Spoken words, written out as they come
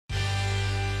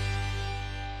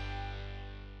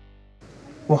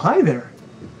Well, hi there.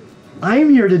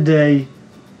 I'm here today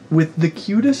with the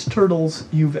cutest turtles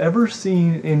you've ever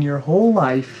seen in your whole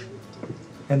life,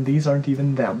 and these aren't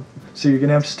even them. So you're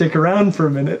gonna have to stick around for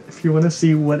a minute if you want to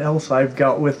see what else I've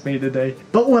got with me today.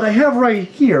 But what I have right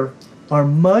here are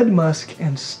mud musk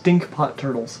and stinkpot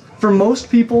turtles. For most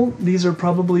people, these are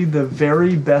probably the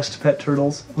very best pet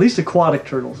turtles, at least aquatic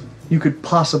turtles, you could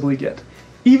possibly get.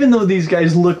 Even though these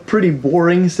guys look pretty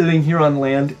boring sitting here on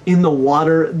land, in the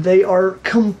water, they are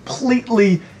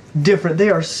completely different. They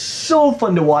are so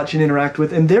fun to watch and interact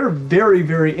with, and they're very,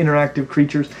 very interactive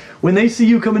creatures. When they see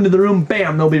you come into the room,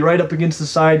 bam, they'll be right up against the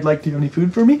side like, do you have any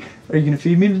food for me? Are you gonna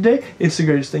feed me today? It's the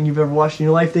greatest thing you've ever watched in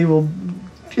your life. They will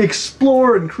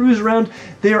explore and cruise around.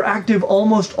 They are active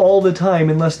almost all the time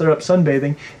unless they're up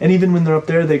sunbathing, and even when they're up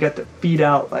there, they got their feet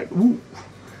out like, ooh,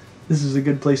 this is a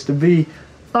good place to be.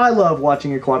 I love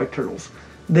watching aquatic turtles.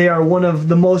 They are one of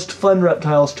the most fun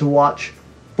reptiles to watch,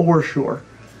 for sure.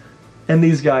 And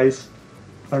these guys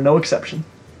are no exception.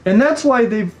 And that's why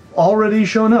they've already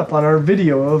shown up on our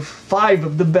video of 5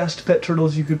 of the best pet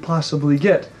turtles you could possibly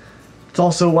get. It's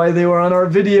also why they were on our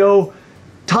video,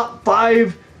 top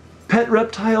 5 pet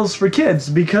reptiles for kids,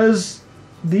 because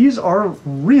these are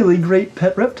really great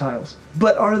pet reptiles.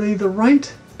 But are they the right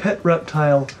pet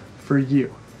reptile for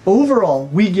you? Overall,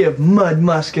 we give mud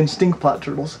musk and stinkpot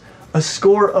turtles a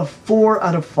score of 4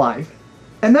 out of 5.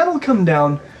 And that'll come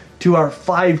down to our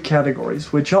 5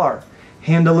 categories, which are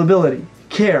handleability,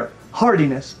 care,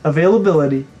 hardiness,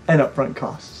 availability, and upfront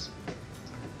costs.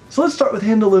 So let's start with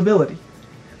handleability.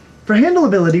 For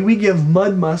handleability, we give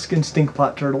mud musk and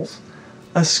stinkpot turtles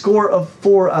a score of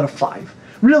 4 out of 5.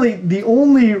 Really, the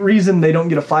only reason they don't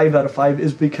get a 5 out of 5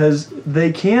 is because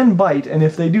they can bite, and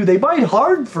if they do, they bite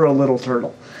hard for a little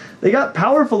turtle. They got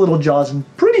powerful little jaws and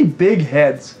pretty big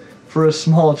heads for a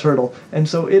small turtle, and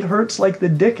so it hurts like the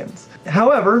dickens.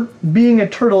 However, being a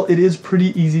turtle, it is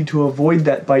pretty easy to avoid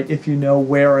that bite if you know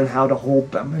where and how to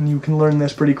hold them, and you can learn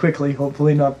this pretty quickly,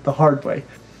 hopefully not the hard way.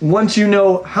 Once you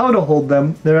know how to hold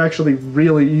them, they're actually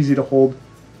really easy to hold.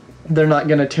 They're not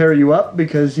going to tear you up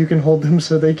because you can hold them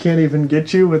so they can't even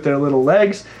get you with their little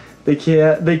legs. They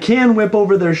can whip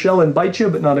over their shell and bite you,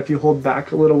 but not if you hold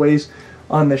back a little ways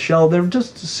on the shell. They're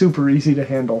just super easy to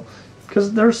handle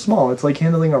because they're small. It's like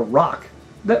handling a rock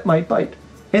that might bite.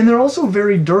 And they're also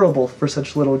very durable for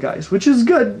such little guys, which is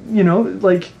good. You know,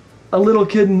 like a little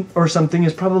kid or something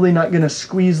is probably not going to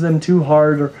squeeze them too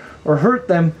hard or hurt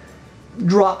them.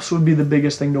 Drops would be the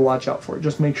biggest thing to watch out for.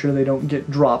 Just make sure they don't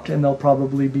get dropped and they'll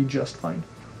probably be just fine.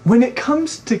 When it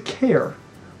comes to care,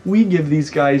 we give these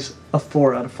guys a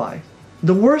 4 out of 5.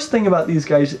 The worst thing about these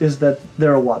guys is that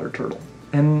they're a water turtle.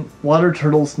 And water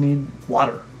turtles need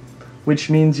water, which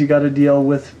means you gotta deal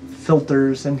with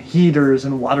filters and heaters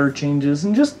and water changes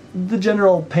and just the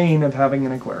general pain of having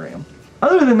an aquarium.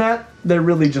 Other than that, they're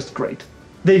really just great.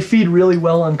 They feed really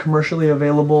well on commercially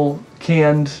available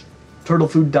canned turtle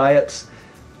food diets.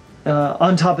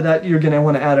 On top of that, you're going to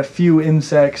want to add a few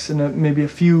insects and maybe a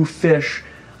few fish.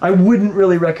 I wouldn't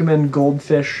really recommend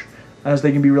goldfish as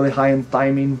they can be really high in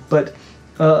thymine, but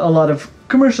a lot of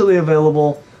commercially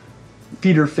available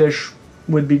feeder fish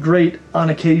would be great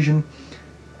on occasion.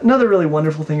 Another really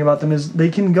wonderful thing about them is they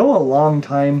can go a long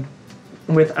time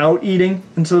without eating,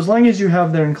 and so as long as you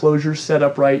have their enclosures set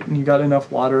up right and you got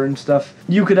enough water and stuff,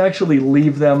 you could actually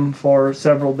leave them for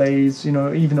several days, you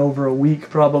know, even over a week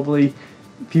probably,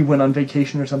 if you went on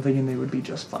vacation or something, and they would be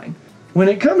just fine. When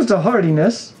it comes to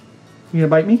hardiness, you gonna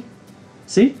bite me?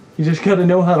 See? You just gotta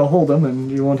know how to hold them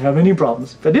and you won't have any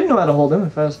problems. If I didn't know how to hold them,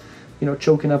 if I was, you know,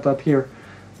 choking up here,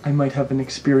 I might have an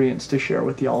experience to share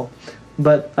with y'all.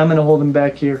 But I'm gonna hold them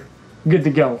back here. Good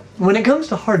to go. When it comes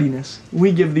to hardiness,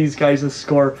 we give these guys a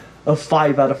score of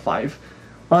 5 out of 5.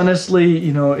 Honestly,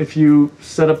 you know, if you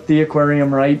set up the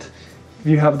aquarium right, if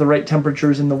you have the right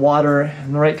temperatures in the water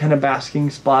and the right kind of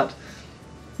basking spot,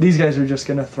 these guys are just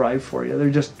gonna thrive for you. They're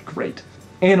just great.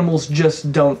 Animals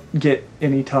just don't get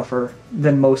any tougher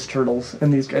than most turtles,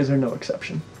 and these guys are no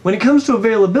exception. When it comes to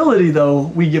availability though,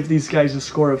 we give these guys a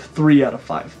score of 3 out of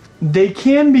 5. They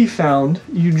can be found,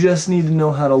 you just need to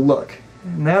know how to look.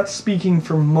 And that's speaking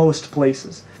for most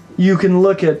places. You can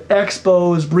look at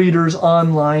expos, breeders,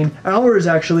 online. Ours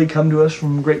actually come to us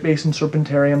from Great Basin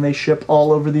Serpentarium. They ship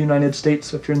all over the United States,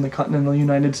 so if you're in the continental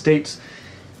United States,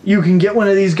 you can get one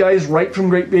of these guys right from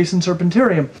Great Basin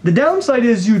Serpentarium. The downside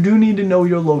is you do need to know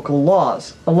your local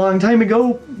laws. A long time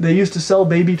ago, they used to sell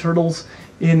baby turtles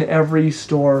in every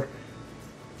store,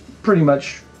 pretty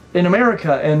much in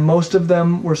America, and most of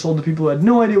them were sold to people who had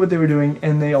no idea what they were doing,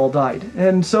 and they all died.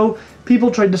 And so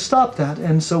people tried to stop that,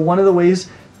 and so one of the ways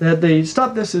that they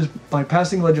stopped this is by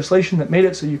passing legislation that made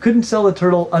it so you couldn't sell a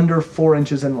turtle under 4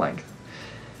 inches in length.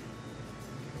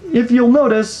 If you'll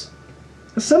notice,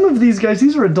 some of these guys,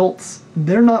 these are adults,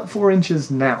 they're not 4 inches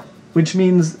now, which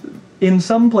means in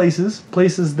some places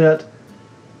that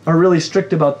are really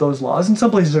strict about those laws, and some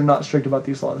places are not strict about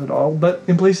these laws at all, but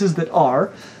in places that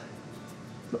are,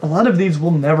 a lot of these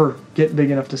will never get big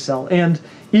enough to sell. And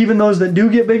even those that do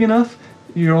get big enough,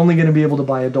 you're only going to be able to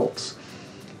buy adults.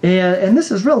 And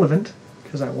this is relevant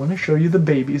because I want to show you the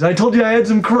babies. I told you I had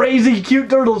some crazy cute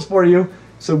turtles for you,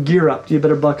 so gear up. You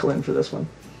better buckle in for this one.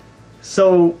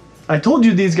 So I told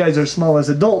you these guys are small as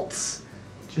adults.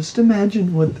 Just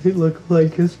imagine what they look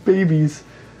like as babies.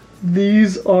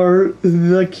 These are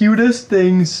the cutest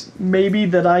things maybe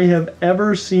that I have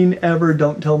ever seen ever.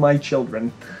 Don't tell my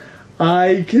children.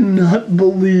 I cannot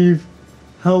believe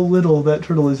how little that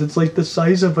turtle is. It's like the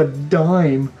size of a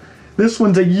dime. This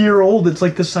one's a year old. It's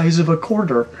like the size of a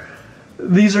quarter.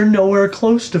 These are nowhere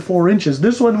close to 4 inches.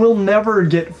 This one will never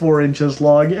get 4 inches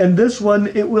long, and this one,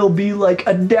 it will be like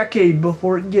a decade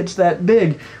before it gets that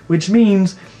big, which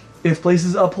means if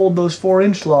places uphold those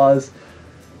 4-inch laws,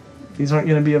 these aren't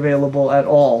going to be available at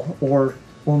all, or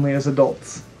only as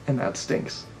adults, and that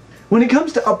stinks. When it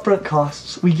comes to upfront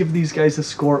costs, we give these guys a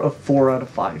score of 4 out of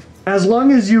 5. As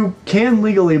long as you can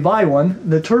legally buy one,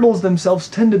 the turtles themselves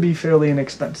tend to be fairly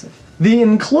inexpensive. The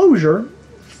enclosure,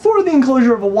 for the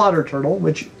enclosure of a water turtle,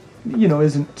 which, you know,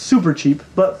 isn't super cheap,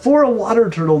 but for a water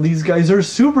turtle, these guys are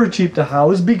super cheap to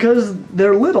house because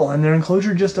they're little and their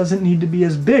enclosure just doesn't need to be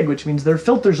as big, which means their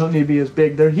filters don't need to be as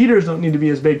big, their heaters don't need to be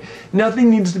as big, nothing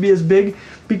needs to be as big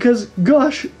because,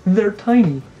 gosh, they're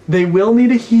tiny. They will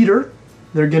need a heater,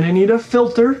 they're gonna need a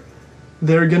filter,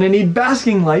 they're gonna need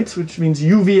basking lights, which means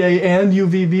UVA and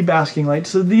UVB basking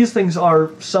lights, so these things are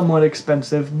somewhat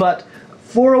expensive, but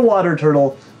for a water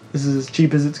turtle, this is as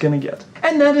cheap as it's gonna get.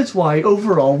 And that is why,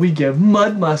 overall, we give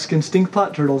Mud Musk and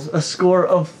Stinkpot Turtles a score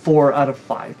of 4 out of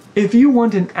 5. If you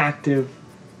want an active,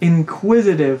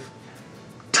 inquisitive,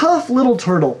 tough little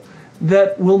turtle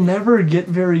that will never get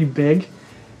very big,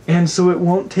 and so it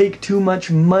won't take too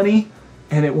much money,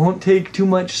 and it won't take too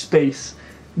much space,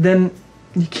 then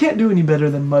you can't do any better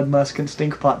than Mud Musk and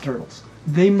Stinkpot Turtles.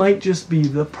 They might just be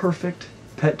the perfect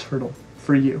pet turtle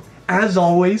for you. As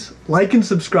always, like and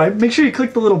subscribe. Make sure you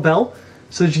click the little bell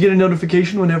so that you get a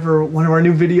notification whenever one of our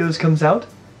new videos comes out.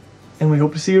 And we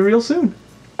hope to see you real soon.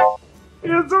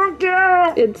 It's so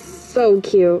cute! It's so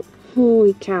cute.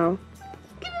 Holy cow.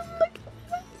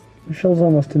 Michelle's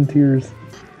almost in tears.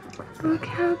 Look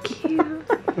how cute.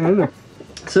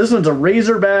 So this one's a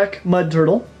razorback mud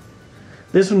turtle.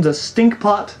 This one's a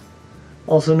stinkpot,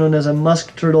 also known as a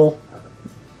musk turtle.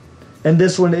 And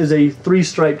this one is a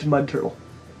 3-striped mud turtle.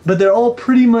 But they're all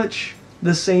pretty much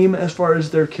the same as far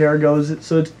as their care goes,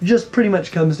 so it just pretty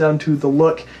much comes down to the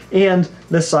look and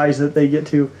the size that they get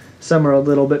to. Some are a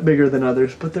little bit bigger than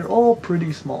others, but they're all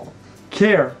pretty small.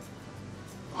 Care,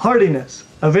 hardiness,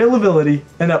 availability,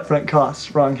 and upfront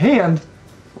costs. Wrong hand,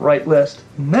 right list.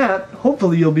 And that,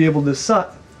 hopefully you'll be able to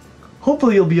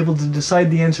decide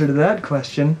the answer to that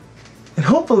question, and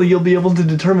hopefully you'll be able to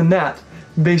determine that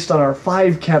based on our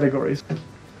 5 categories.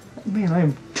 Man, I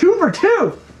am 2 for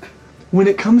 2! When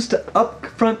it comes to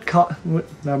upfront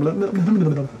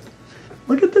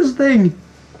look at this thing!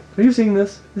 Are you seeing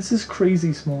this? This is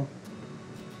crazy small.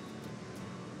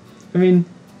 I mean,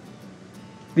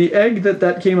 the egg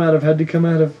that came out of had to come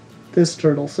out of this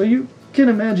turtle, so you can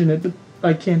imagine it, but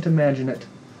I can't imagine it.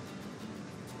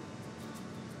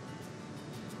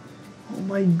 Oh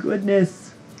my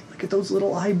goodness! Look at those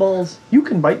little eyeballs. You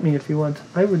can bite me if you want.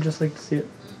 I would just like to see it.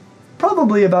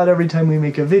 Probably about every time we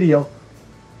make a video.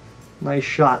 Nice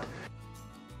shot.